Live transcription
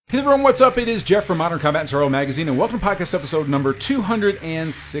Hey everyone, what's up? It is Jeff from Modern Combat and Survival Magazine, and welcome to podcast episode number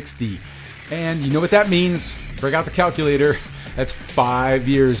 260. And you know what that means? Break out the calculator. That's 5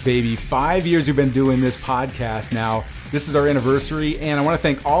 years, baby. 5 years we've been doing this podcast now. This is our anniversary, and I want to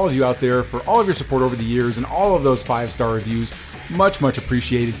thank all of you out there for all of your support over the years and all of those 5-star reviews. Much, much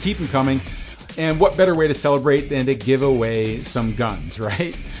appreciated. Keep them coming. And what better way to celebrate than to give away some guns,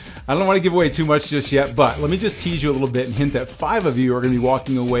 right? I don't want to give away too much just yet, but let me just tease you a little bit and hint that 5 of you are going to be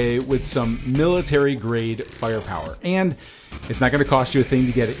walking away with some military-grade firepower. And it's not going to cost you a thing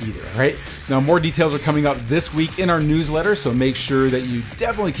to get it either, right? Now, more details are coming up this week in our newsletter, so make sure that you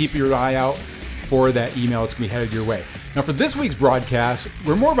definitely keep your eye out for that email. It's going to be headed your way. Now, for this week's broadcast,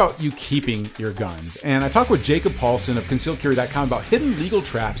 we're more about you keeping your guns. And I talked with Jacob Paulson of ConcealedCarry.com about hidden legal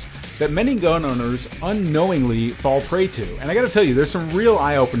traps that many gun owners unknowingly fall prey to. And I got to tell you, there's some real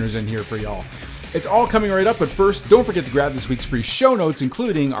eye-openers in here for y'all. It's all coming right up, but first, don't forget to grab this week's free show notes,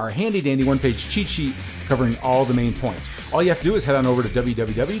 including our handy-dandy one-page cheat sheet covering all the main points. All you have to do is head on over to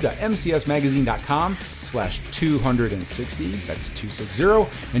www.mcsmagazine.com/260, that's 260,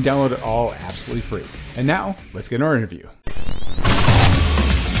 and download it all absolutely free. And now, let's get in our interview.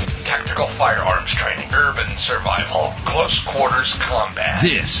 Tactical firearms training, urban survival, close quarters combat.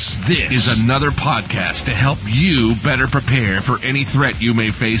 This is another podcast to help you better prepare for any threat you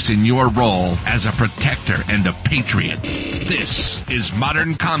may face in your role as a protector and a patriot. This is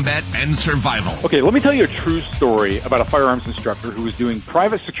Modern Combat and Survival. Okay, let me tell you a true story about a firearms instructor who was doing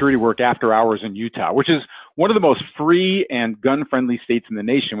private security work after hours in Utah, which is one of the most free and gun-friendly states in the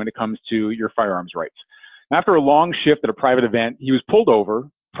nation when it comes to your firearms rights. After a long shift at a private event, he was pulled over,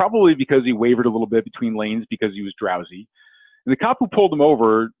 probably because he wavered a little bit between lanes because he was drowsy. And the cop who pulled him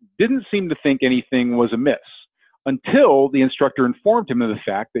over didn't seem to think anything was amiss until the instructor informed him of the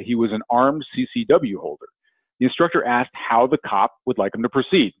fact that he was an armed CCW holder. The instructor asked how the cop would like him to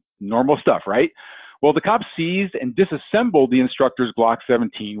proceed. Normal stuff, right? Well, the cop seized and disassembled the instructor's Glock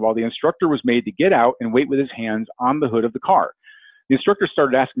 17 while the instructor was made to get out and wait with his hands on the hood of the car. The instructor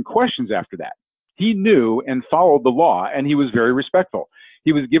started asking questions after that. He knew and followed the law, and he was very respectful.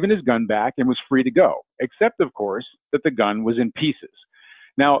 He was given his gun back and was free to go, except, of course, that the gun was in pieces.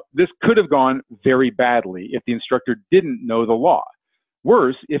 Now, this could have gone very badly if the instructor didn't know the law.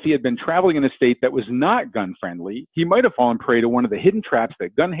 Worse, if he had been traveling in a state that was not gun-friendly, he might have fallen prey to one of the hidden traps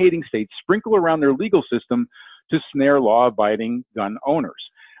that gun-hating states sprinkle around their legal system to snare law-abiding gun owners.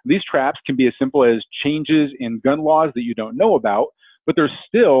 These traps can be as simple as changes in gun laws that you don't know about, but they're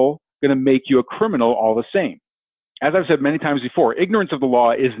still going to make you a criminal all the same. As I've said many times before, ignorance of the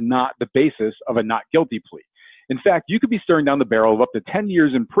law is not the basis of a not guilty plea. In fact, you could be staring down the barrel of up to 10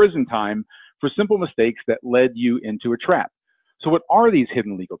 years in prison time for simple mistakes that led you into a trap. So what are these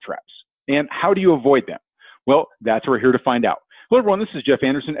hidden legal traps? And how do you avoid them? Well, that's what we're here to find out. Hello, everyone. This is Jeff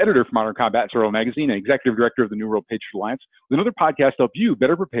Anderson, editor for Modern Combat and Survival Magazine and executive director of the New World Patriot Alliance, with another podcast to help you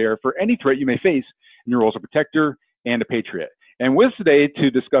better prepare for any threat you may face in your role as a protector and a patriot. And with us today to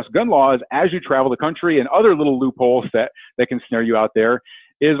discuss gun laws as you travel the country and other little loopholes that can snare you out there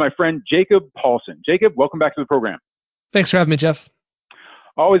is my friend Jacob Paulson. Jacob, welcome back to the program. Thanks for having me, Jeff.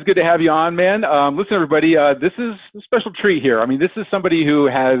 Always good to have you on, man. Listen, everybody, this is a special treat here. I mean, this is somebody who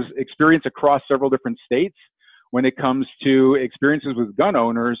has experience across several different states when it comes to experiences with gun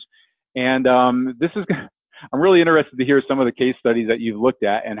owners. And I'm really interested to hear some of the case studies that you've looked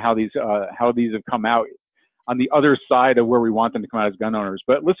at and how these have come out on the other side of where we want them to come out as gun owners.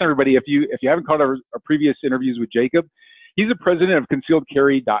 But listen, everybody, if you haven't caught our previous interviews with Jacob, he's the president of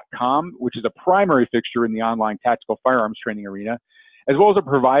ConcealedCarry.com, which is a primary fixture in the online tactical firearms training arena, as well as a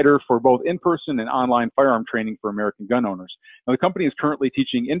provider for both in-person and online firearm training for American gun owners. Now, the company is currently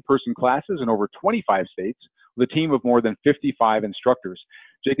teaching in-person classes in over 25 states with a team of more than 55 instructors.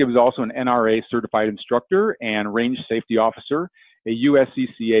 Jacob is also an NRA certified instructor and range safety officer, a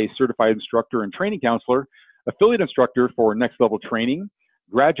USCCA certified instructor and training counselor, affiliate instructor for Next Level Training,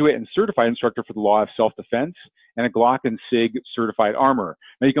 graduate and certified instructor for the law of self-defense, and a Glock and SIG certified armorer.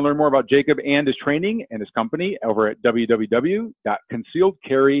 Now you can learn more about Jacob and his training and his company over at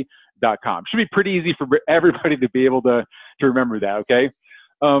www.concealedcarry.com. Should be pretty easy for everybody to be able to remember that, okay?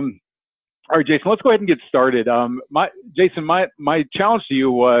 All right, Jason, let's go ahead and get started. My challenge to you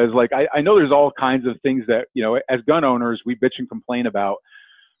was, like, I know there's all kinds of things that, you know, as gun owners, we bitch and complain about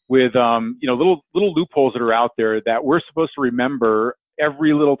with, little loopholes that are out there that we're supposed to remember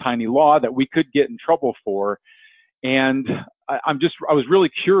every little tiny law that we could get in trouble for. And I was really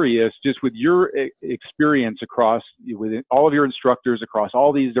curious, just with your experience with all of your instructors across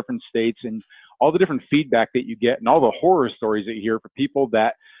all these different states and all the different feedback that you get and all the horror stories that you hear for people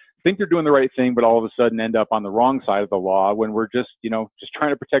that think they're doing the right thing, but all of a sudden end up on the wrong side of the law when we're just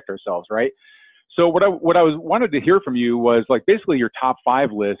trying to protect ourselves, right? So what I wanted to hear from you was like basically your top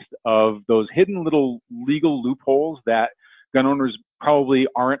 5 list of those hidden little legal loopholes that gun owners probably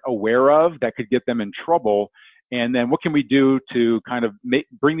aren't aware of that could get them in trouble. And then what can we do to kind of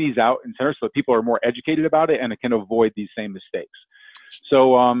bring these out in center so that people are more educated about it and can avoid these same mistakes?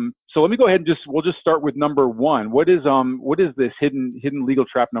 So so let me go ahead and we'll just start with number 1. What is this hidden legal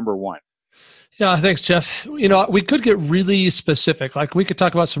trap number 1? Yeah, thanks, Jeff. We could get really specific. Like we could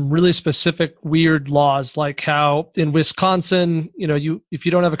talk about some really specific weird laws, like how in Wisconsin, if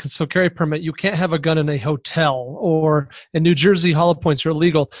you don't have a concealed carry permit, you can't have a gun in a hotel, or in New Jersey, hollow points are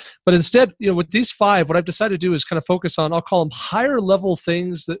illegal. But instead, with these 5, what I've decided to do is kind of focus on, I'll call them higher level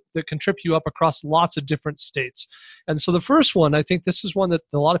things that can trip you up across lots of different states. And so the first one, I think this is one that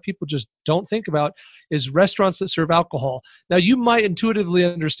a lot of people just don't think about, is restaurants that serve alcohol. Now, you might intuitively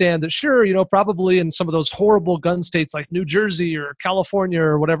understand that, sure, probably in some of those horrible gun states like New Jersey or California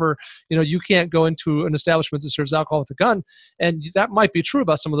or whatever, you can't go into an establishment that serves alcohol with a gun. And that might be true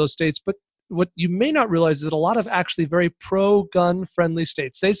about some of those states, but what you may not realize is that a lot of actually very pro-gun friendly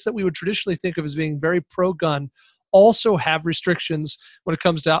states that we would traditionally think of as being very pro-gun, also have restrictions when it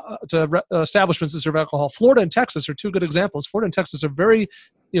comes to establishments that serve alcohol. Florida and Texas are 2 good examples. Florida and Texas are very,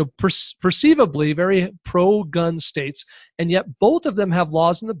 perceivably very pro-gun states, and yet both of them have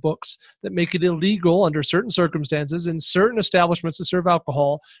laws in the books that make it illegal under certain circumstances in certain establishments that serve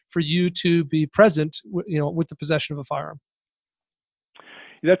alcohol for you to be present, with the possession of a firearm.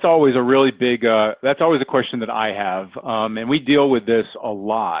 That's always a really big. That's always a question that I have, and we deal with this a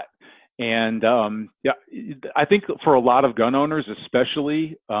lot. And I think for a lot of gun owners,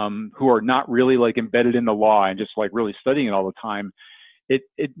 especially who are not really like embedded in the law and just like really studying it all the time,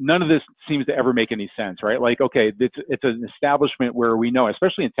 none of this seems to ever make any sense, right? Like, okay, it's an establishment where we know,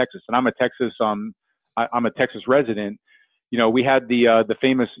 especially in Texas, and I'm a Texas resident. We had the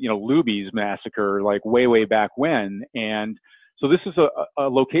famous Luby's massacre like way back when, and so this is a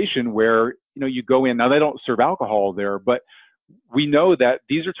location where you go in. Now they don't serve alcohol there, but we know that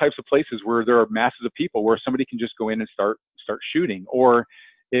these are types of places where there are masses of people where somebody can just go in and start shooting, or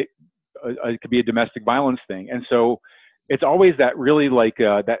it could be a domestic violence thing. And so it's always that really like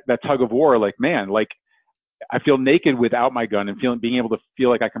that tug of war, like, man, like I feel naked without my gun and being able to feel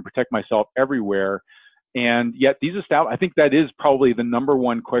like I can protect myself everywhere. And yet I think that is probably the number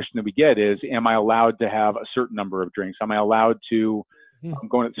 1 question that we get is, am I allowed to have a certain number of drinks? Am I allowed to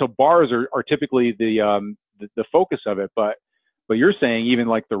go in? So bars are typically the focus of it, but you're saying even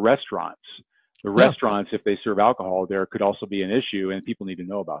like the restaurants, if they serve alcohol there, could also be an issue, and people need to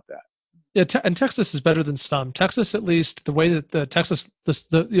know about that. Yeah, and Texas is better than some. Texas, at least, the way that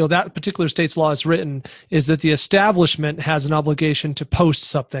that particular state's law is written is that the establishment has an obligation to post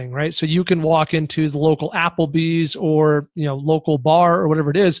something, right? So you can walk into the local Applebee's or local bar or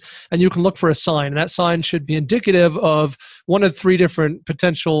whatever it is, and you can look for a sign, and that sign should be indicative of one of 3 different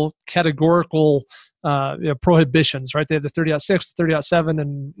potential categorical prohibitions, right? They have the 30.6, the 30.7,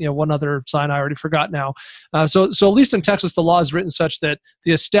 and one other sign I already forgot now. So at least in Texas, the law is written such that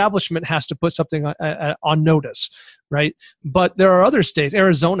the establishment has to put something on notice, right? But there are other states.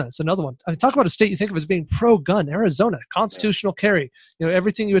 Arizona is another one. I mean, talk about a state you think of as being pro-gun. Arizona, constitutional carry,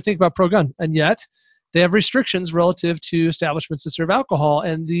 everything you would think about pro-gun, and yet they have restrictions relative to establishments that serve alcohol,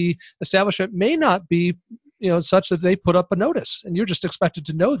 and the establishment may not be such that they put up a notice, and you're just expected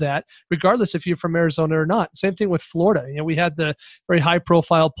to know that regardless if you're from Arizona or not. Same thing with Florida. We had the very high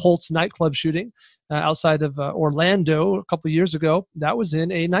profile Pulse nightclub shooting outside of Orlando a couple of years ago. That was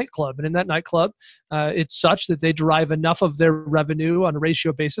in a nightclub, and in that nightclub, it's such that they derive enough of their revenue on a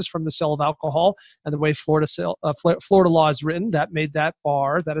ratio basis from the sale of alcohol, and the way Florida law is written, that made that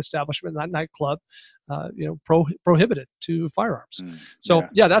bar, that establishment, that nightclub, prohibited to firearms.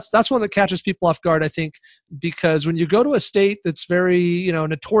 That's one that catches people off guard, I think, because when you go to a state that's very,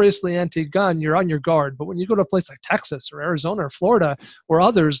 notoriously anti-gun, you're on your guard. But when you go to a place like Texas or Arizona or Florida or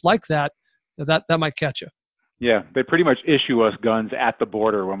others like that, that might catch you. Yeah, they pretty much issue us guns at the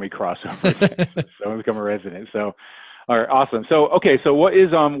border when we cross over, so we become a resident. So, all right, awesome. So, okay, so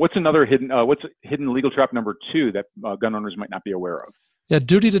what's another hidden legal trap number 2 that gun owners might not be aware of? Yeah,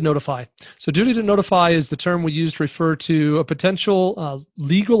 duty to notify. So duty to notify is the term we use to refer to a potential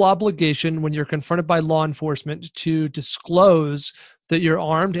legal obligation when you're confronted by law enforcement to disclose that you're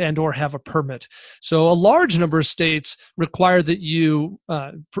armed and or have a permit. So a large number of states require that you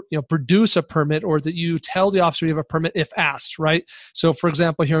produce a permit, or that you tell the officer you have a permit if asked, right? So for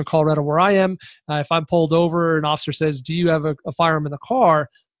example, here in Colorado where I am, if I'm pulled over, an officer says, do you have a firearm in the car?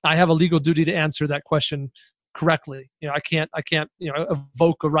 I have a legal duty to answer that question correctly. I can't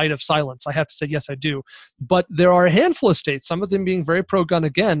evoke a right of silence. I have to say, yes, I do. But there are a handful of states, some of them being very pro-gun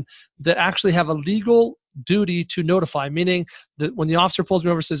again, that actually have a legal duty to notify, meaning that when the officer pulls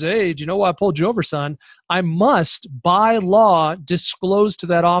me over and says, hey, do you know why I pulled you over, son? I must, by law, disclose to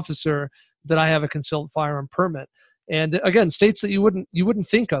that officer that I have a concealed firearm permit. And again, states that you wouldn't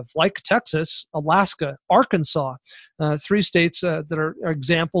think of, like Texas, Alaska, Arkansas, 3 states that are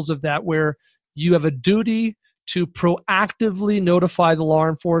examples of that, where you have a duty to proactively notify the law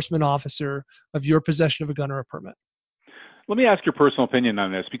enforcement officer of your possession of a gun or a permit. Let me ask your personal opinion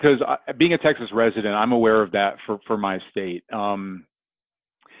on this, because being a Texas resident, I'm aware of that for my state.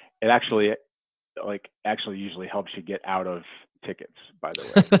 It actually usually helps you get out of tickets, by the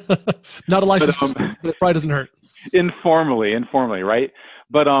way. Not a license, but it probably doesn't hurt. Informally, right?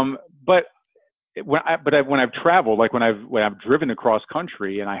 But when I've traveled, like when I've driven across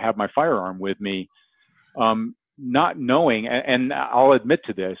country and I have my firearm with me, not knowing, and I'll admit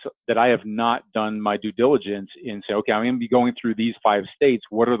to this, that I have not done my due diligence in say, okay, I'm going to be going through these 5 states.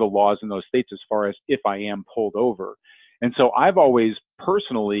 What are the laws in those states as far as if I am pulled over? And so I've always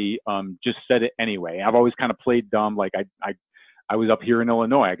personally just said it anyway. I've always kind of played dumb. Like I was up here in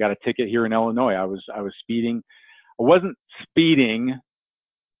Illinois. I got a ticket here in Illinois. I was speeding. I wasn't speeding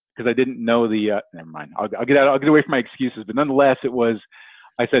because I didn't know the. Never mind. I'll get away from my excuses. But nonetheless,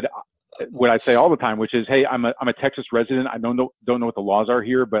 I said what I say all the time, which is, hey, I'm a Texas resident. I don't know what the laws are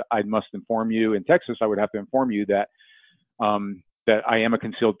here, but I must inform you. In Texas, I would have to inform you that that I am a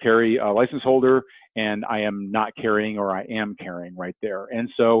concealed carry license holder, and I am not carrying, or I am carrying right there. And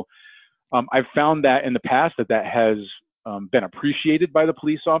so I've found that in the past that has been appreciated by the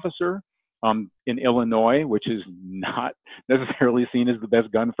police officer. In Illinois, which is not necessarily seen as the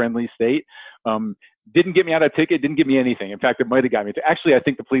best gun-friendly state, didn't get me out of a ticket, didn't give me anything. In fact, it might have got me. Actually, I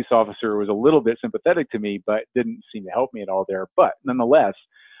think the police officer was a little bit sympathetic to me, but didn't seem to help me at all there. But nonetheless,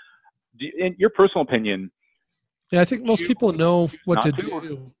 in your personal opinion, yeah, I think most people know what to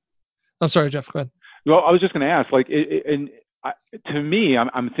do. I'm sorry, Jeff, go ahead. Well, I was just going to ask, to me,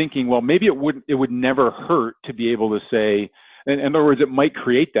 I'm thinking, well, maybe it would never hurt to be able to say. In other words, it might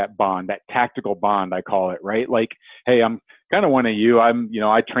create that bond, that tactical bond, I call it, right? Like, hey, I'm kind of one of you.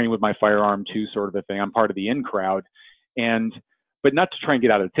 I train with my firearm too, sort of a thing. I'm part of the in crowd, but not to try and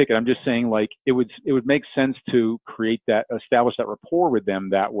get out of the ticket. I'm just saying, like, it would make sense to establish that rapport with them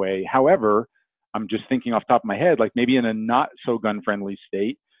that way. However, I'm just thinking off the top of my head, like maybe in a not so gun friendly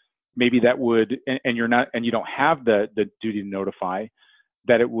state, maybe that would, and you don't have the duty to notify,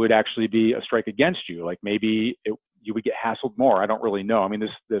 that it would actually be a strike against you. Like maybe you would get hassled more. I don't really know. I mean,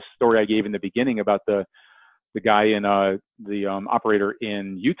 this story I gave in the beginning about the guy in the operator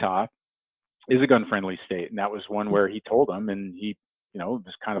in Utah is a gun-friendly state, and that was one where he told him, and he, it was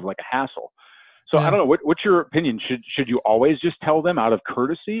kind of like a hassle. So yeah. I don't know. What's your opinion? Should you always just tell them out of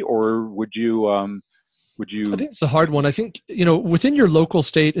courtesy, or would you? I think it's a hard one. I think, within your local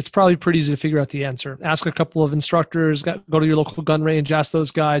state, it's probably pretty easy to figure out the answer. Ask a couple of instructors, go to your local gun range, ask those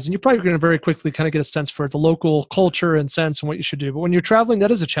guys, and you're probably going to very quickly kind of get a sense for the local culture and sense and what you should do. But when you're traveling,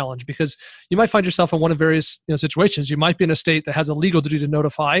 that is a challenge, because you might find yourself in one of various situations. You might be in a state that has a legal duty to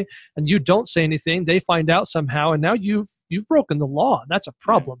notify, and you don't say anything. They find out somehow, and now you've broken the law. That's a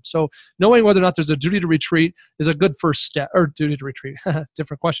problem. So knowing whether or not there's a duty to retreat is a good first step, or duty to retreat,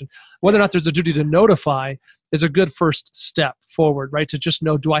 different question. Whether or not there's a duty to notify is a good first step forward, right? To just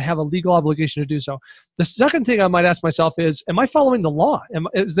know, do I have a legal obligation to do so? The second thing I might ask myself is, am I following the law?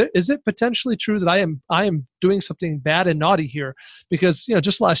 Is it potentially true that I am doing something bad and naughty here? Because,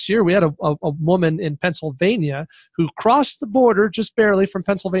 just last year we had a woman in Pennsylvania who crossed the border just barely from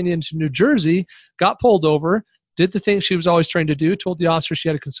Pennsylvania into New Jersey, got pulled over, did the thing she was always trying to do, told the officer she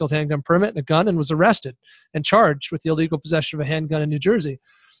had a concealed handgun permit and a gun, and was arrested and charged with the illegal possession of a handgun in New Jersey.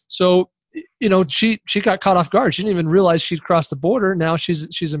 So, she got caught off guard. She didn't even realize she'd crossed the border. Now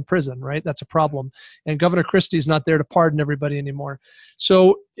she's in prison, right? That's a problem. And Governor Christie's not there to pardon everybody anymore.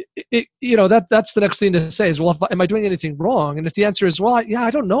 So, that's the next thing to say is, well, am I doing anything wrong? And if the answer is, well,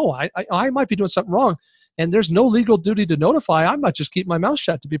 I don't know. I might be doing something wrong, and there's no legal duty to notify, I might just keep my mouth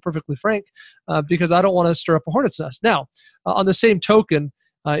shut, to be perfectly frank, because I don't want to stir up a hornet's nest. Now, on the same token,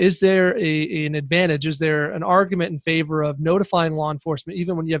 is there an advantage? Is there an argument in favor of notifying law enforcement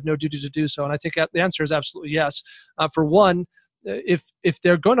even when you have no duty to do so? And I think the answer is absolutely yes. For one, if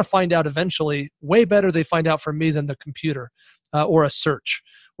they're going to find out eventually, way better they find out from me than the computer. or a search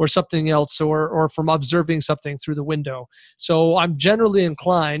or something else, or from observing something through the window. So I'm generally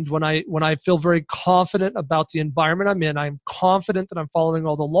inclined when I feel very confident about the environment I'm in, I'm confident that I'm following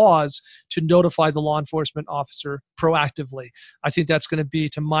all the laws, to notify the law enforcement officer proactively. I think that's going to be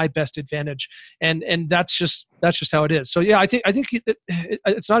to my best advantage, and that's just how it is. So yeah, I think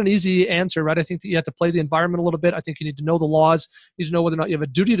it's not an easy answer, right? I think that you have to play the environment a little bit. I think you need to know the laws, you need to know whether or not you have a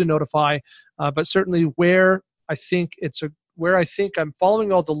duty to notify, but certainly where I think I'm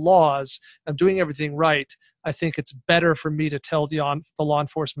following all the laws, I'm doing everything right, I think it's better for me to tell the law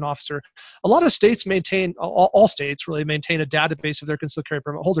enforcement officer. A lot of states maintain, all states really maintain a database of their concealed carry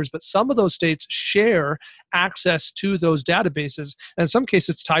permit holders, but some of those states share access to those databases. And in some cases,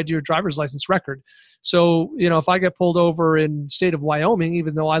 it's tied to your driver's license record. So, if I get pulled over in state of Wyoming,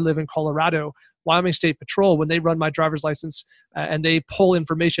 even though I live in Colorado, Wyoming State Patrol, when they run my driver's license and they pull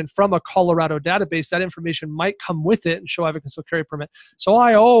information from a Colorado database, that information might come with it and show I have a concealed carry permit. So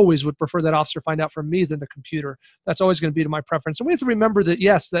I always would prefer that officer find out from me than the computer. That's always going to be to my preference. And we have to remember that,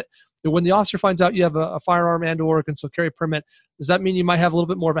 yes, that when the officer finds out you have a firearm and or a concealed carry permit, does that mean you might have a little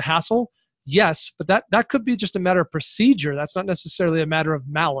bit more of a hassle? Yes, but that could be just a matter of procedure. That's not necessarily a matter of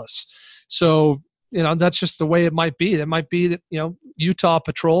malice. So, that's just the way it might be. It might be that, Utah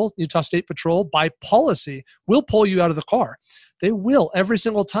State Patrol, by policy, will pull you out of the car. They will every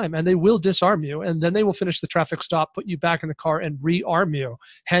single time, and they will disarm you, and then they will finish the traffic stop, put you back in the car, and rearm you,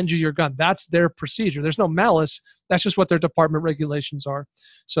 hand you your gun. That's their procedure. There's no malice. That's just what their department regulations are.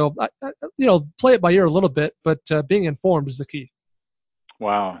 So, play it by ear a little bit, but being informed is the key.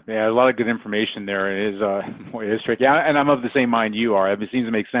 Wow. Yeah, a lot of good information there. It is tricky. And I'm of the same mind you are. It seems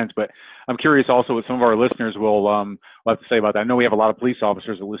to make sense, but I'm curious also what some of our listeners will have to say about that. I know we have a lot of police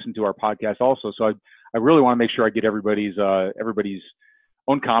officers that listen to our podcast also, so I really want to make sure I get everybody's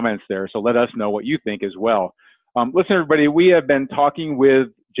own comments there. So let us know what you think as well. Listen, everybody, we have been talking with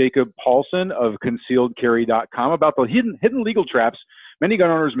Jacob Paulson of ConcealedCarry.com about the hidden legal traps many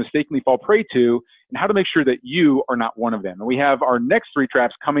gun owners mistakenly fall prey to, and how to make sure that you are not one of them. And we have our next 3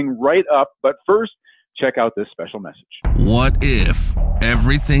 traps coming right up, but first, check out this special message. What if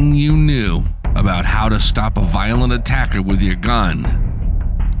everything you knew about how to stop a violent attacker with your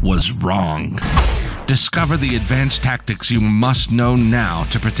gun was wrong? Discover the advanced tactics you must know now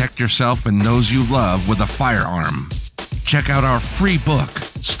to protect yourself and those you love with a firearm. Check out our free book,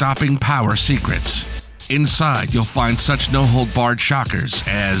 Stopping Power Secrets. Inside, you'll find such no-hold-barred shockers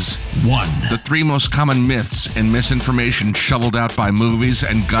as 1. The 3 most common myths and misinformation shoveled out by movies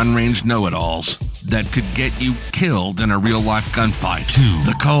and gun range know-it-alls that could get you killed in a real-life gunfight. 2.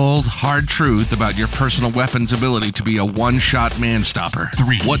 The cold, hard truth about your personal weapon's ability to be a one-shot man-stopper.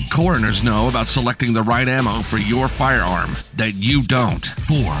 3. What coroners know about selecting the right ammo for your firearm that you don't.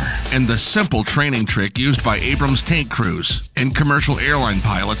 4. And the simple training trick used by Abrams tank crews and commercial airline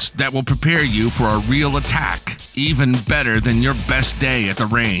pilots that will prepare you for a real attack, even better than your best day at the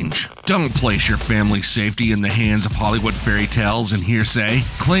range. Don't place your family's safety in the hands of Hollywood fairy tales and hearsay.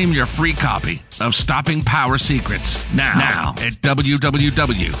 Claim your free copy of Stopping Power Secrets now at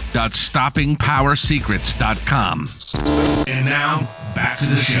www.stoppingpowersecrets.com. And now, back to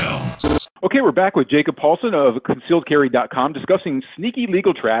the show. Okay, we're back with Jacob Paulson of ConcealedCarry.com discussing sneaky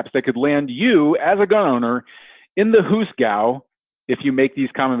legal traps that could land you, as a gun owner, in the Hoosgow if you make these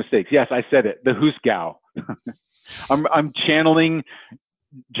common mistakes. Yes, I said it, the Hoosgow. I'm channeling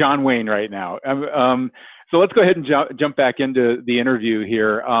John Wayne right now. So let's go ahead and jump back into the interview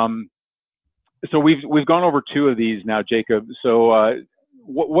here. So we've gone over 2 of these now, Jacob. So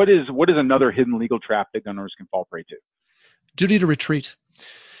what is another hidden legal trap that gun owners can fall prey to? Duty to retreat.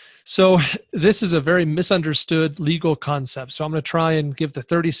 So this is a very misunderstood legal concept. So I'm going to try and give the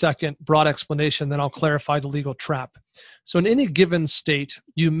 30-second broad explanation, then I'll clarify the legal trap. So in any given state,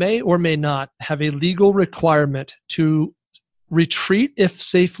 you may or may not have a legal requirement to retreat if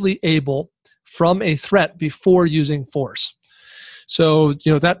safely able from a threat before using force. So,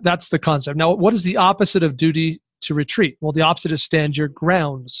 that's the concept. Now, what is the opposite of duty to retreat? Well, the opposite is stand your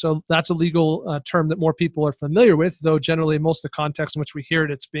ground. So that's a legal term that more people are familiar with, though generally most of the context in which we hear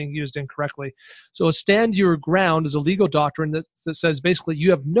it, it's being used incorrectly. So a stand your ground is a legal doctrine that says basically you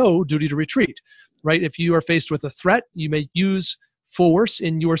have no duty to retreat, right? If you are faced with a threat, you may use force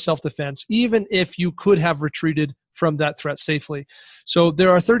in your self-defense, even if you could have retreated from that threat safely. So there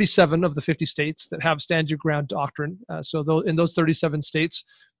are 37 of the 50 states that have stand your ground doctrine. So in those 37 states,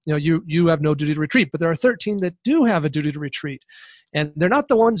 you have no duty to retreat. But there are 13 that do have a duty to retreat. And they're not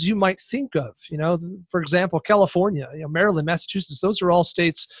the ones you might think of. For example, California, Maryland, Massachusetts, those are all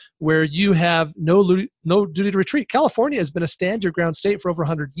states where you have no duty to retreat. California has been a stand your ground state for over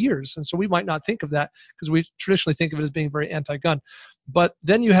 100 years. And so we might not think of that because we traditionally think of it as being very anti-gun. But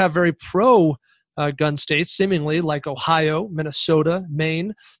then you have very pro-gun states, seemingly like Ohio, Minnesota,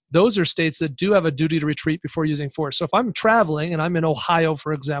 Maine. Those are states that do have a duty to retreat before using force. So if I'm traveling and I'm in Ohio,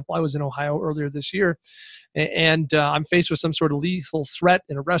 for example, I was in Ohio earlier this year, and I'm faced with some sort of lethal threat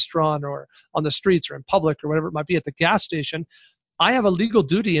in a restaurant or on the streets or in public or whatever it might be at the gas station, I have a legal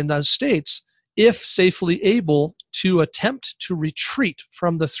duty in those states, if safely able, to attempt to retreat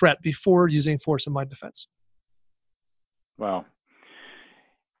from the threat before using force in my defense. Wow.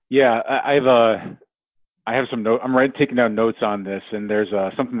 Yeah, I have some notes. I'm taking down notes on this, and there's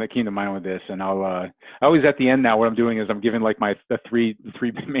something that came to mind with this. And I always at the end now, what I'm doing is I'm giving like the three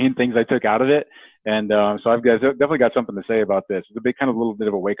main things I took out of it. And so I've definitely got something to say about this. It's a big kind of little bit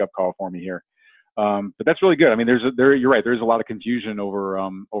of a wake up call for me here. But that's really good. I mean, you're right. There's a lot of confusion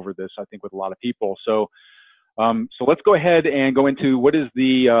over this, I think, with a lot of people. So let's go ahead and go into what is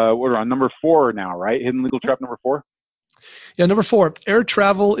we're on number 4 now, right? Hidden legal trap number 4. Yeah, number 4, air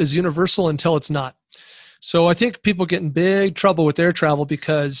travel is universal until it's not. So I think people get in big trouble with air travel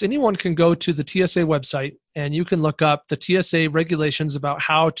because anyone can go to the TSA website and you can look up the TSA regulations about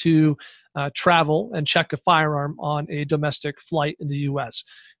how to travel and check a firearm on a domestic flight in the U.S.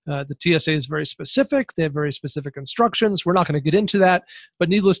 The TSA is very specific. They have very specific instructions. We're not going to get into that, but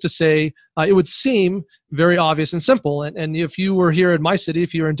needless to say, it would seem very obvious and simple. And if you were here in my city,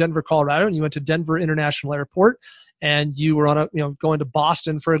 if you were in Denver, Colorado, and you went to Denver International Airport, and you were on going to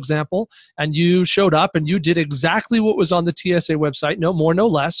Boston, for example, and you showed up and you did exactly what was on the TSA website, no more, no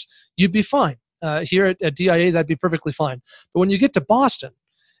less, you'd be fine. Here at DIA, that'd be perfectly fine. But when you get to Boston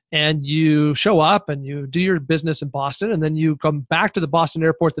and you show up and you do your business in Boston, and then you come back to the Boston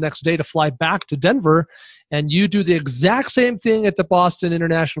airport the next day to fly back to Denver, and you do the exact same thing at the Boston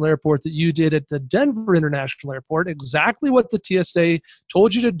International Airport that you did at the Denver International Airport, exactly what the TSA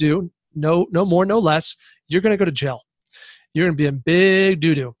told you to do, no more, no less, you're going to go to jail. You're going to be in big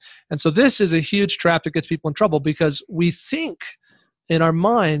doo-doo. And so this is a huge trap that gets people in trouble because we think in our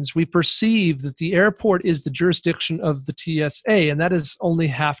minds, we perceive that the airport is the jurisdiction of the TSA, and that is only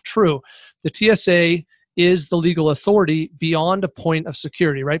half true. The TSA is the legal authority beyond a point of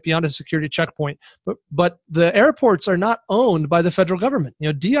security, right? Beyond a security checkpoint. But the airports are not owned by the federal government.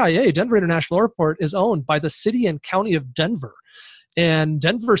 DIA, Denver International Airport, is owned by the city and county of Denver. And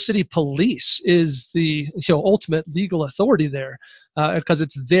Denver City Police is the ultimate legal authority there because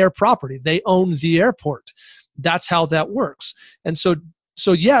it's their property. They own the airport. That's how that works. And so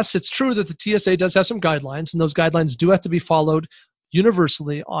yes, it's true that the TSA does have some guidelines, and those guidelines do have to be followed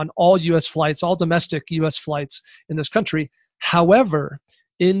universally on all U.S. flights, all domestic U.S. flights in this country. However,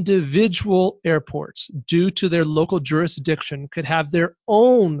 individual airports, due to their local jurisdiction, could have their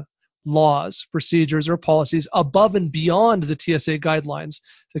own laws, procedures, or policies above and beyond the TSA guidelines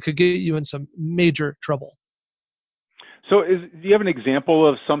that could get you in some major trouble. So do you have an example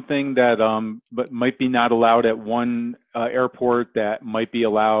of something that but might be not allowed at one airport that might be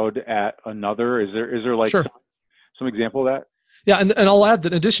allowed at another? Is there like Sure. some example of that? Yeah, and I'll add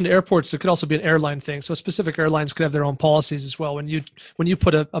that in addition to airports, it could also be an airline thing. So specific airlines could have their own policies as well. When you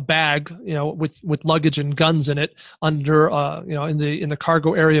put a bag, with luggage and guns in it under, in the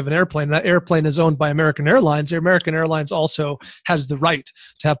cargo area of an airplane, that airplane is owned by American Airlines. American Airlines also has the right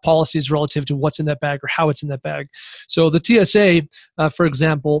to have policies relative to what's in that bag or how it's in that bag. So the TSA, for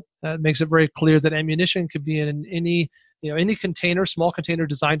example, makes it very clear that ammunition could be in any container, small container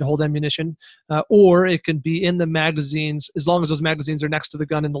designed to hold ammunition, or it can be in the magazines as long as those magazines are next to the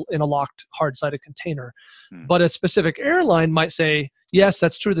gun in a locked, hard-sided container. But a specific airline might say, yes,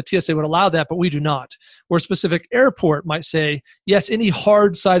 that's true, the TSA would allow that, but we do not. Or a specific airport might say, yes, any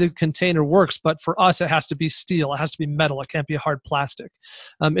hard-sided container works, but for us it has to be steel, it has to be metal, it can't be a hard plastic.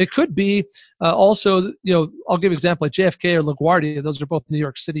 It could be also, I'll give an example, like JFK or LaGuardia, those are both New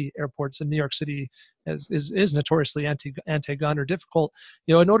York City airports, and New York City is notoriously anti-gun or difficult.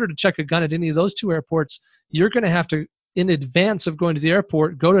 In order to check a gun at any of those two airports, you're going to have to, in advance of going to the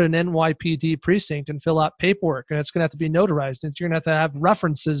airport, go to an NYPD precinct and fill out paperwork, and it's going to have to be notarized, and you're going to have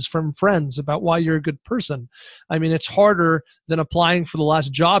references from friends about why you're a good person. I mean, it's harder than applying for the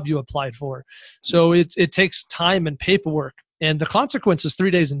last job you applied for. So it takes time and paperwork, and the consequence is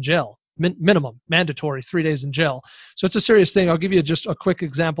 3 days in jail. Minimum, mandatory, 3 days in jail. So it's a serious thing. I'll give you just a quick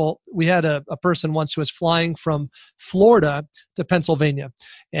example. We had a person once who was flying from Florida to Pennsylvania,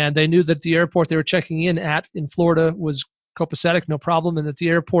 and they knew that the airport they were checking in at in Florida was copacetic, no problem, and that the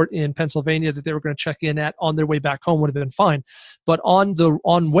airport in Pennsylvania that they were going to check in at on their way back home would have been fine. But on the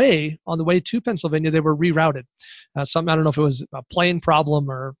way to Pennsylvania, they were rerouted. I don't know if it was a plane problem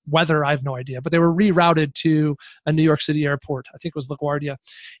or weather, I have no idea, but they were rerouted to a New York City airport. I think it was LaGuardia.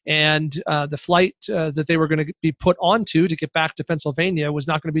 And the flight that they were going to be put onto to get back to Pennsylvania was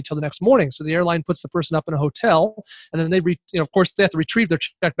not going to be till the next morning. So the airline puts the person up in a hotel, and then they, of course, they have to retrieve their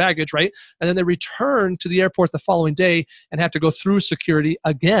checked baggage, right? And then they return to the airport the following day and have to go through security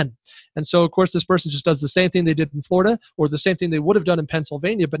again. And so, of course, this person just does the same thing they did in Florida, or the same thing they would have done in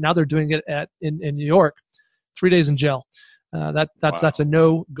Pennsylvania, but now they're doing it in New York. 3 days in jail. That's a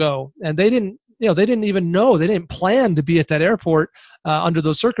no-go. And they didn't even know, they didn't plan to be at that airport under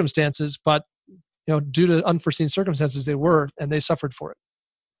those circumstances, but due to unforeseen circumstances, they were, and they suffered for it.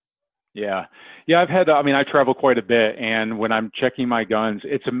 Yeah. I've had, I travel quite a bit, and when I'm checking my guns,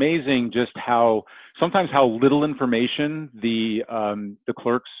 it's amazing just how little information the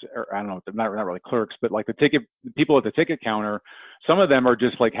clerks, or I don't know, not really clerks, but like the people at the ticket counter, some of them are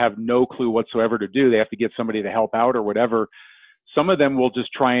just like have no clue whatsoever to do. They have to get somebody to help out or whatever. Some of them will just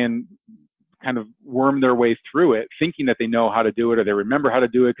try and kind of worm their way through it, thinking that they know how to do it or they remember how to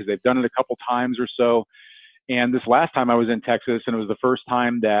do it because they've done it a couple times or so. And this last time I was in Texas, and it was the first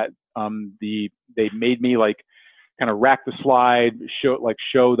time that they made me like kind of rack the slide,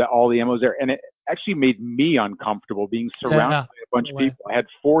 show that all the ammo's there, and it actually made me uncomfortable being surrounded by a bunch of people. I had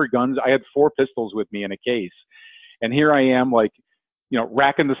 4 guns, I had 4 pistols with me in a case, and here I am like,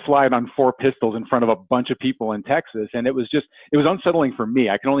 racking the slide on 4 pistols in front of a bunch of people in Texas, and it was unsettling for me.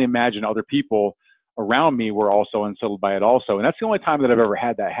 I can only imagine other people around me were also unsettled by it also. And that's the only time that I've ever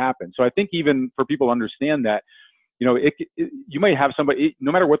had that happen. So I think even for people to understand that, you might have somebody,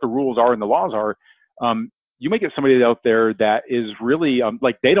 no matter what the rules are and the laws are, you might get somebody out there that is really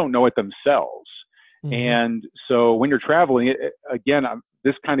like they don't know it themselves. Mm-hmm. And so when you're traveling, again,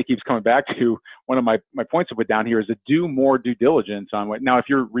 this kind of keeps coming back to one of my points I put down here is to do more due diligence on what. Now, if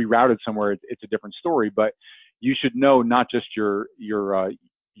you're rerouted somewhere, it's a different story, but you should know not just your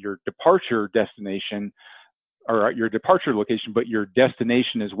departure destination or your departure location, but your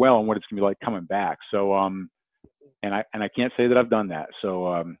destination as well and what it's going to be like coming back. So, and I can't say that I've done that.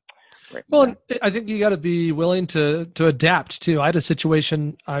 So, right. Well, I think you got to be willing to adapt too. I had a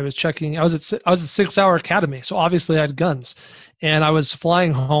situation. I was at 6 Hour Academy, so obviously I had guns, and I was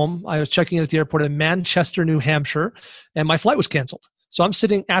flying home. I was checking in at the airport in Manchester, New Hampshire, and my flight was canceled. So I'm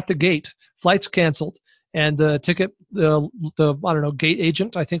sitting at the gate. Flight's canceled. And the ticket, the gate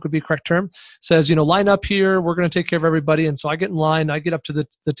agent, I think would be the correct term, says, line up here. We're going to take care of everybody. And so I get in line. I get up to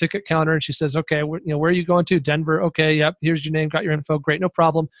the ticket counter, and she says, okay, where are you going to? Denver. Okay, yep. Here's your name. Got your info. Great, no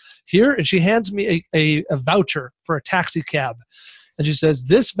problem. Here, and she hands me a voucher for a taxi cab. And she says,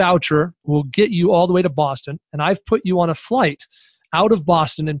 this voucher will get you all the way to Boston, and I've put you on a flight out of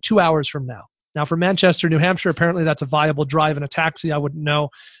Boston in 2 hours from now. Now, for Manchester, New Hampshire, apparently that's a viable drive in a taxi. I wouldn't know.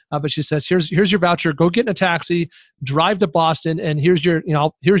 But she says, here's your voucher. Go get in a taxi, drive to Boston, and here's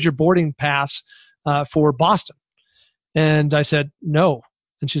your boarding pass for Boston. And I said, no.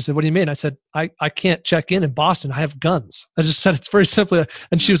 And she said, what do you mean? I said, I can't check in Boston. I have guns. I just said it very simply.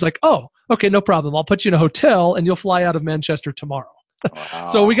 And she was like, oh, okay, no problem. I'll put you in a hotel, and you'll fly out of Manchester tomorrow. Wow.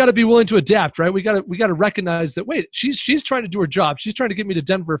 So we got to be willing to adapt, right? We got to recognize that, wait, she's trying to do her job. She's trying to get me to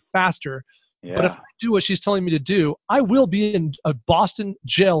Denver faster. Yeah. But if I do what she's telling me to do, I will be in a Boston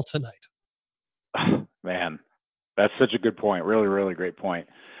jail tonight. Man, that's such a good point. Really, really great point.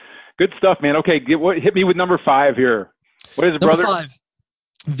 Good stuff, man. Okay, hit me with number 5 here. What is it, brother? Number 5.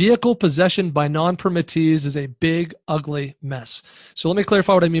 Vehicle possession by non-permittees is a big, ugly mess. So let me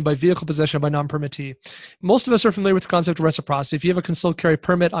clarify what I mean by vehicle possession by non-permittee. Most of us are familiar with the concept of reciprocity. If you have a concealed carry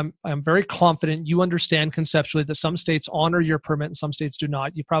permit, I'm very confident you understand conceptually that some states honor your permit and some states do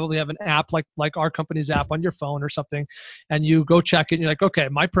not. You probably have an app like our company's app on your phone or something, and you go check it and you're like, okay,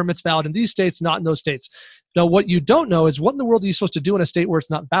 my permit's valid in these states, not in those states. Now, what you don't know is what in the world are you supposed to do in a state where it's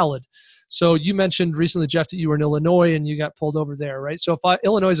not valid? So you mentioned recently, Jeff, that you were in Illinois and you got pulled over there, right? So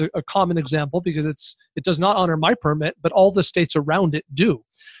Illinois is a common example because it does not honor my permit, but all the states around it do.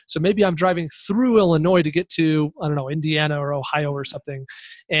 So maybe I'm driving through Illinois to get to, I don't know, Indiana or Ohio or something.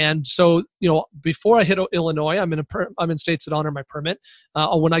 And so, before I hit Illinois, I'm in states that honor my permit.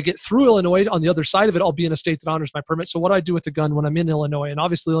 When I get through Illinois, on the other side of it, I'll be in a state that honors my permit. So what do I do with the gun when I'm in Illinois? And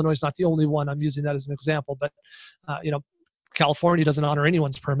obviously Illinois is not the only one. I'm using that as an example, but, California doesn't honor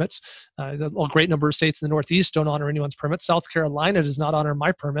anyone's permits. A great number of states in the Northeast don't honor anyone's permits. South Carolina does not honor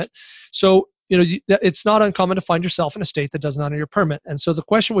my permit. So, it's not uncommon to find yourself in a state that doesn't honor your permit. And so the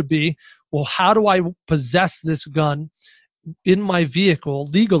question would be, well, how do I possess this gun in my vehicle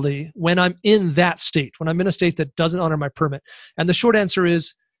legally when I'm in that state, when I'm in a state that doesn't honor my permit? And the short answer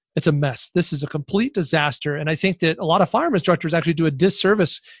is it's a mess. This is a complete disaster. And I think that a lot of firearm instructors actually do a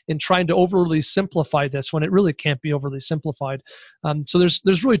disservice in trying to overly simplify this when it really can't be overly simplified. So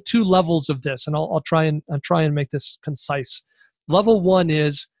there's really two levels of this, and I'll try and make this concise. Level one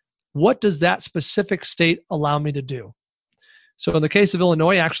is, what does that specific state allow me to do? So in the case of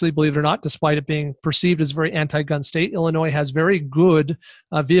Illinois, actually, believe it or not, despite it being perceived as a very anti-gun state, Illinois has very good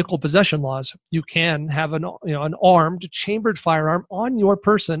vehicle possession laws. You can have an armed, chambered firearm on your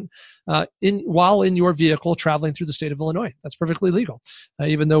person while in your vehicle traveling through the state of Illinois. That's perfectly legal,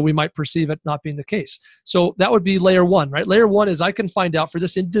 even though we might perceive it not being the case. So that would be layer one, right? Layer one is I can find out for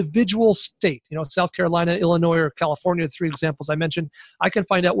this individual state, South Carolina, Illinois, or California, the three examples I mentioned. I can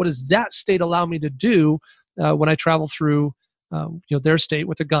find out what does that state allow me to do when I travel through their state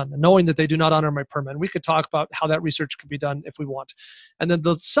with a gun, and knowing that they do not honor my permit. And we could talk about how that research could be done if we want. And then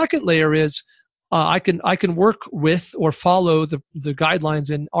the second layer is I can work with or follow the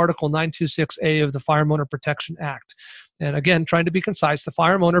guidelines in Article 926A of the Firearm Owner Protection Act. And again, trying to be concise, the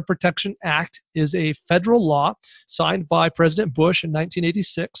Firearm Owner Protection Act is a federal law signed by President Bush in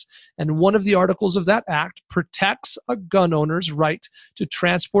 1986. And one of the articles of that act protects a gun owner's right to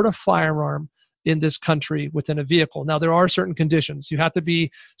transport a firearm in this country within a vehicle. Now, there are certain conditions. You have to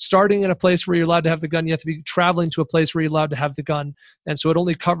be starting in a place where you're allowed to have the gun. You have to be traveling to a place where you're allowed to have the gun. And so it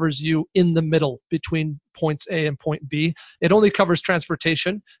only covers you in the middle between points A and point B. It only covers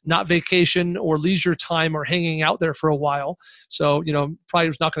transportation, not vacation or leisure time or hanging out there for a while. So, probably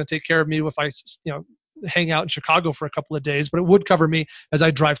was not going to take care of me if I, hang out in Chicago for a couple of days, but it would cover me as I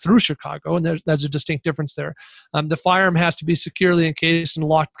drive through Chicago, and there's a distinct difference there. The firearm has to be securely encased in a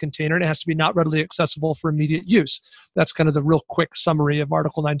locked container, and it has to be not readily accessible for immediate use. That's kind of the real quick summary of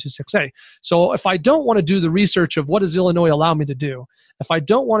Article 926A. So if I don't want to do the research of what does Illinois allow me to do, if I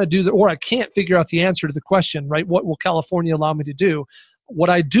don't want to do or I can't figure out the answer to the question, right, what will California allow me to do? What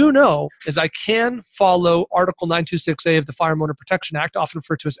I do know is I can follow Article 926A of the Firearm Owner Protection Act, often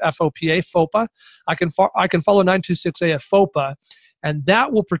referred to as FOPA. I can follow 926A of FOPA, and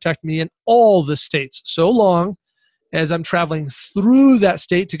that will protect me in all the states, so long as I'm traveling through that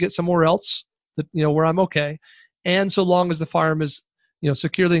state to get somewhere else, where I'm okay, and so long as the firearm is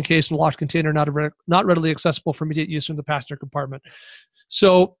securely encased in a locked container, not readily accessible for immediate use from the passenger compartment.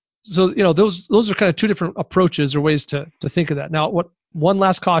 So those are kind of two different approaches or ways to think of that. Now, one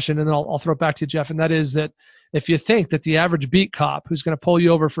last caution, and then I'll throw it back to you, Jeff, and that is that if you think that the average beat cop who's going to pull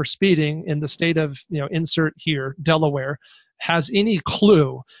you over for speeding in the state of, insert here, Delaware, has any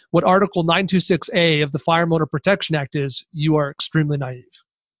clue what Article 926A of the Firearm Owner Protection Act is, you are extremely naive.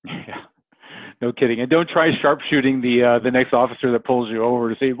 Yeah, no kidding. And don't try sharpshooting the next officer that pulls you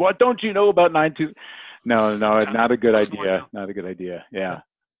over to say, what don't you know about 926? No, not a good idea. Not a good idea. Yeah,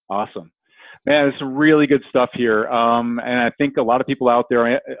 awesome. Man, there's some really good stuff here. And I think a lot of people out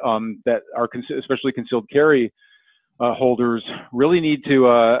there that are especially concealed carry holders really need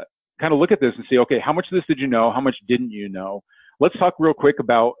to kind of look at this and see, okay, how much of this did you know? How much didn't you know? Let's talk real quick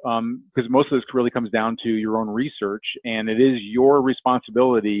about, because most of this really comes down to your own research, and it is your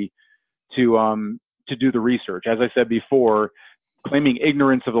responsibility to do the research. As I said before, claiming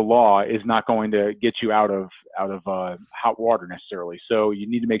ignorance of the law is not going to get you out of hot water necessarily. So you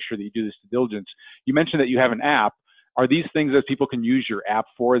need to make sure that you do this due diligence. You mentioned that you have an app. Are these things that people can use your app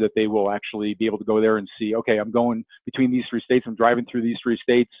for, that they will actually be able to go there and see, okay, I'm going between these three states, I'm driving through these three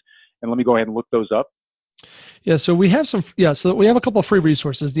states, and let me go ahead and look those up? Yeah, so we have so we have a couple of free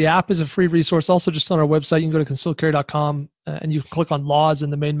resources. The app is a free resource. Also, just on our website, you can go to concealedcarry.com and you can click on laws in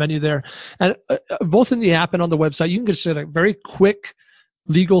the main menu there. And both in the app and on the website, you can get a very quick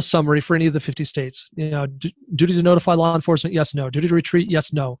legal summary for any of the 50 states. Duty to notify law enforcement, yes, no. Duty to retreat,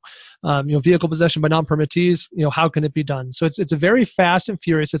 yes, no. Vehicle possession by non-permittees, how can it be done? So it's a very fast and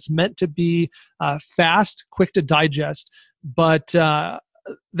furious. It's meant to be fast, quick to digest, but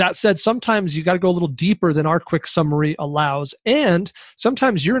that said, sometimes you got to go a little deeper than our quick summary allows, and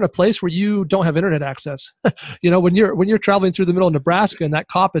sometimes you're in a place where you don't have internet access. When you're traveling through the middle of Nebraska and that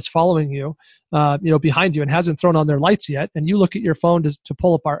cop is following you, behind you and hasn't thrown on their lights yet, and you look at your phone to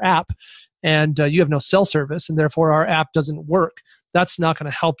pull up our app, and you have no cell service, and therefore our app doesn't work. That's not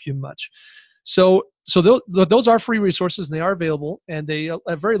going to help you much. So those are free resources, and they are available, and they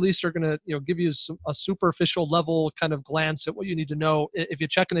at very least are going to give you a superficial level kind of glance at what you need to know if you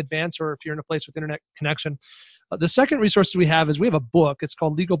check in advance or if you're in a place with internet connection. The second resource we have is we have a book. It's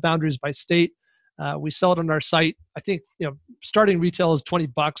called Legal Boundaries by State. We sell it on our site. I think starting retail is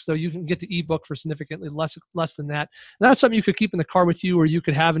 $20, though you can get the ebook for significantly less than that. And that's something you could keep in the car with you, or you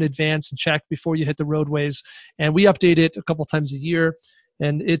could have in advance and check before you hit the roadways. And we update it a couple times a year,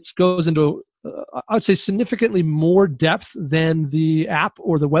 and it goes into I would say significantly more depth than the app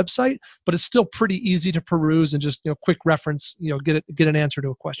or the website, but it's still pretty easy to peruse and just quick reference, get an answer to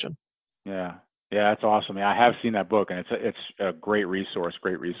a question. Yeah, that's awesome. Yeah, I have seen that book, and it's a great resource.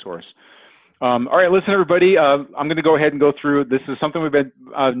 All right, listen, everybody. I'm going to go ahead and go through. This is something we've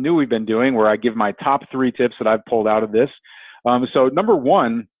been doing, where I give my top 3 tips that I've pulled out of this. So number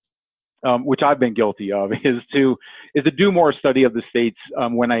 1, which I've been guilty of, is to do more study of the states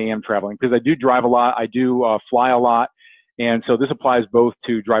when I am traveling, because I do drive a lot, I do fly a lot, and so this applies both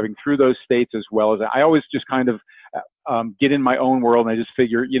to driving through those states as well as I always just kind of get in my own world, and I just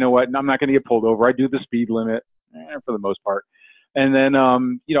figure, you know what, I'm not going to get pulled over. I do the speed limit for the most part, and then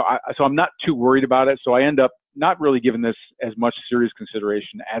so I'm not too worried about it. So I end up not really giving this as much serious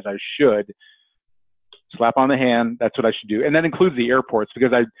consideration as I should. Slap on the hand, that's what I should do. And that includes the airports,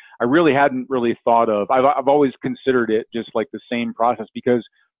 because I really hadn't really thought of, I've always considered it just like the same process, because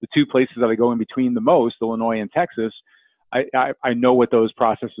the 2 places that I go in between the most, Illinois and Texas, I know what those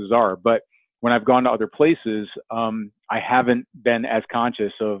processes are. But when I've gone to other places, I haven't been as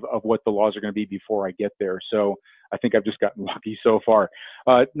conscious of what the laws are going to be before I get there. So I think I've just gotten lucky so far.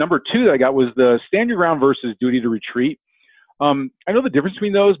 Number 2 that I got was the stand your ground versus duty to retreat. I know the difference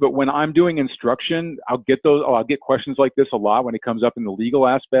between those, but when I'm doing instruction, I'll get questions like this a lot when it comes up in the legal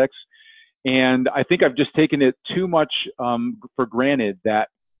aspects. And I think I've just taken it too much for granted that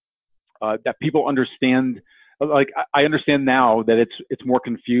people understand. Like, I understand now that it's more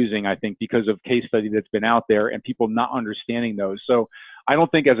confusing, I think, because of case study that's been out there and people not understanding those. So I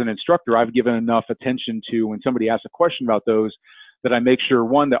don't think as an instructor, I've given enough attention to when somebody asks a question about those, that I make sure,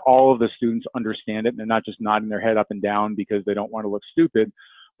 one, that all of the students understand it and they're not just nodding their head up and down because they don't want to look stupid,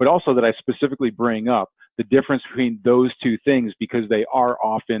 but also that I specifically bring up the difference between those 2 things, because they are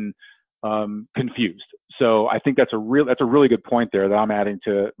often confused. So I think that's a really good point there that I'm adding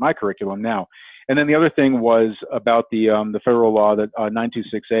to my curriculum now. And then the other thing was about the federal law, that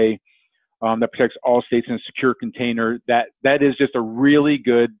 926A, that protects all states in a secure container. That is just a really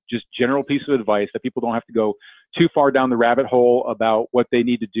good, just general piece of advice that people don't have to go too far down the rabbit hole about what they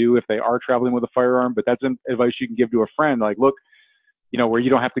need to do if they are traveling with a firearm. But that's advice you can give to a friend, like, look, where you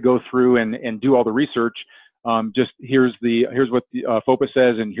don't have to go through and do all the research. Just here's what the FOPA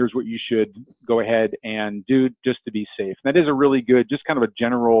says, and here's what you should go ahead and do just to be safe. And that is a really good, just kind of a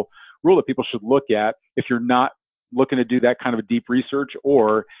general rule that people should look at if you're not looking to do that kind of a deep research,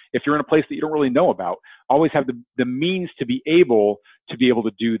 or if you're in a place that you don't really know about. Always have the means to be able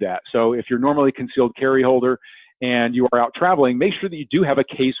to do that. So if you're normally a concealed carry holder and you are out traveling, make sure that you do have a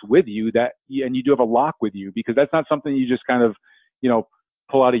case with you and you do have a lock with you, because that's not something you just kind of,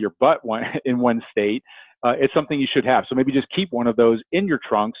 pull out of your butt in one state. It's something you should have. So maybe just keep one of those in your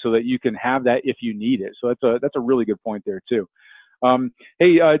trunk so that you can have that if you need it. So that's a really good point there too.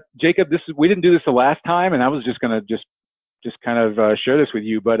 Hey, Jacob, we didn't do this the last time, and I was just going to just kind of share this with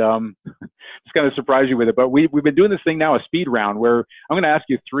you, but just kind of surprise you with it. But we've been doing this thing now, a speed round, where I'm going to ask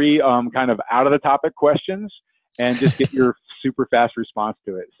you 3 kind of out of the topic questions and just get your super fast response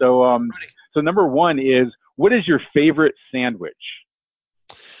to it. So so number 1 is, what is your favorite sandwich?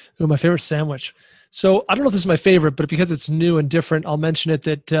 Oh, my favorite sandwich. So I don't know if this is my favorite, but because it's new and different, I'll mention it,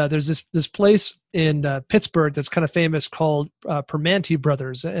 that there's this place in Pittsburgh that's kind of famous called Primanti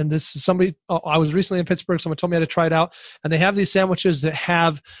Brothers. And this is I was recently in Pittsburgh, someone told me how to try it out. And they have these sandwiches that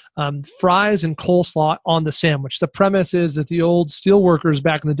have fries and coleslaw on the sandwich. The premise is that the old steel workers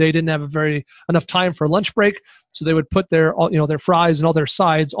back in the day didn't have enough time for a lunch break. So they would put their fries and all their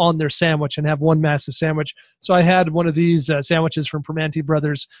sides on their sandwich and have one massive sandwich. So I had one of these sandwiches from Primanti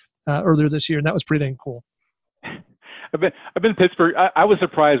Brothers earlier this year, and that was pretty dang cool. I've been in Pittsburgh. I was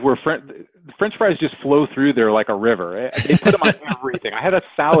surprised where French fries just flow through there like a river. They put them on everything. I had a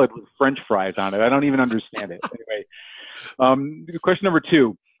salad with French fries on it. I don't even understand it. Anyway, question number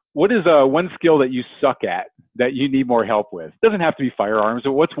 2. What is one skill that you suck at that you need more help with? It doesn't have to be firearms.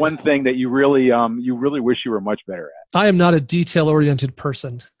 But what's one thing that you really wish you were much better at? I am not a detail-oriented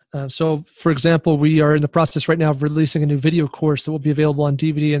person. So, for example, we are in the process right now of releasing a new video course that will be available on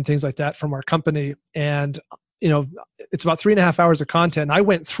DVD and things like that from our company. And, it's about 3.5 hours of content. I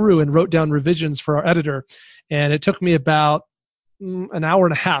went through and wrote down revisions for our editor, and it took me about an hour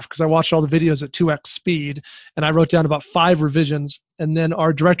and a half because I watched all the videos at 2x speed, and I wrote down about 5 revisions. And then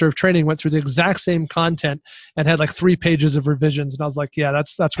our director of training went through the exact same content and had like 3 pages of revisions. And I was like, yeah,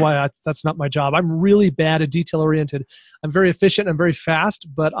 that's why that's not my job. I'm really bad at detail oriented. I'm very efficient. I'm very fast,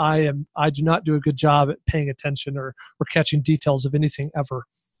 but I do not do a good job at paying attention or catching details of anything ever.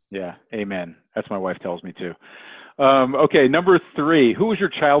 Yeah. Amen. That's my wife tells me too. Okay. Number 3, who was your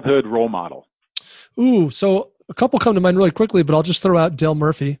childhood role model? Ooh, so a couple come to mind really quickly, but I'll just throw out Dale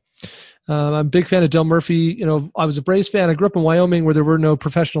Murphy. I'm a big fan of Dale Murphy. You know, I was a Braves fan. I grew up in Wyoming where there were no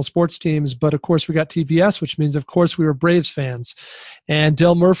professional sports teams, but of course we got TBS, which means of course we were Braves fans. And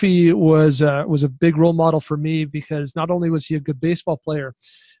Dale Murphy was a big role model for me because not only was he a good baseball player,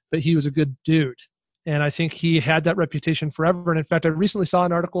 but he was a good dude. And I think he had that reputation forever. And in fact, I recently saw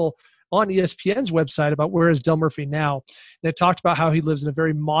an article on ESPN's website about where is Dale Murphy now. And it talked about how he lives in a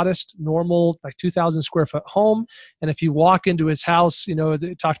very modest, normal, like 2,000 square foot home. And if you walk into his house, you know,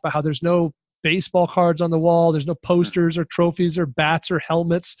 it talked about how there's no baseball cards on the wall. There's no posters or trophies or bats or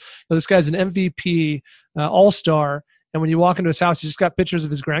helmets. You know, this guy's an MVP, all-star. And when you walk into his house, he's just got pictures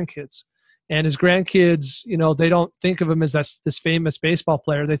of his grandkids. And his grandkids, you know, they don't think of him as this famous baseball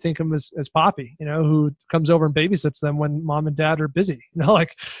player. They think of him as Poppy, you know, who comes over and babysits them when mom and dad are busy. You know,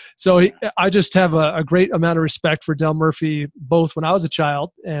 like, so I just have a great amount of respect for Dale Murphy, both when I was a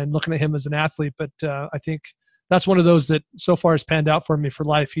child and looking at him as an athlete. But I think that's one of those that so far has panned out for me for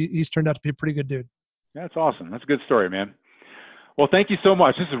life. He's turned out to be a pretty good dude. That's awesome. That's a good story, man. Well, thank you so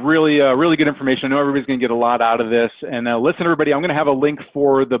much. This is really, really good information. I know everybody's going to get a lot out of this. And listen, everybody, I'm going to have a link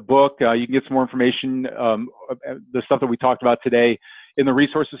for the book. You can get some more information, the stuff that we talked about today, in the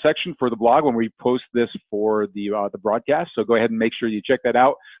resources section for the blog when we post this for the broadcast. So go ahead and make sure you check that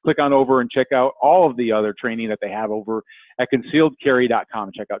out. Click on over and check out all of the other training that they have over at concealedcarry.com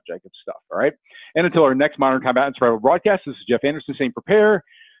and check out Jacob's stuff. All right. And until our next Modern Combat and Survival broadcast, this is Jeff Anderson saying prepare,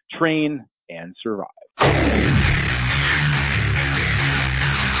 train, and survive.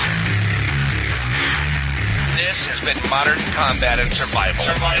 This has been Modern Combat and Survival.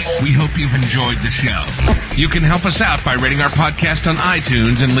 We hope you've enjoyed the show. You can help us out by rating our podcast on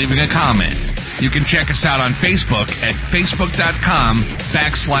iTunes and leaving a comment. You can check us out on Facebook at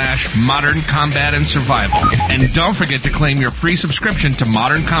facebook.com/Modern Combat and Survival. And don't forget to claim your free subscription to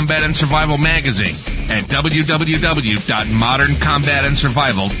Modern Combat and Survival magazine at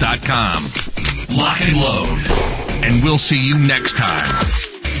www.moderncombatandsurvival.com. Lock and load. And we'll see you next time.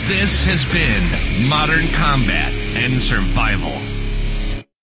 This has been Modern Combat and Survival.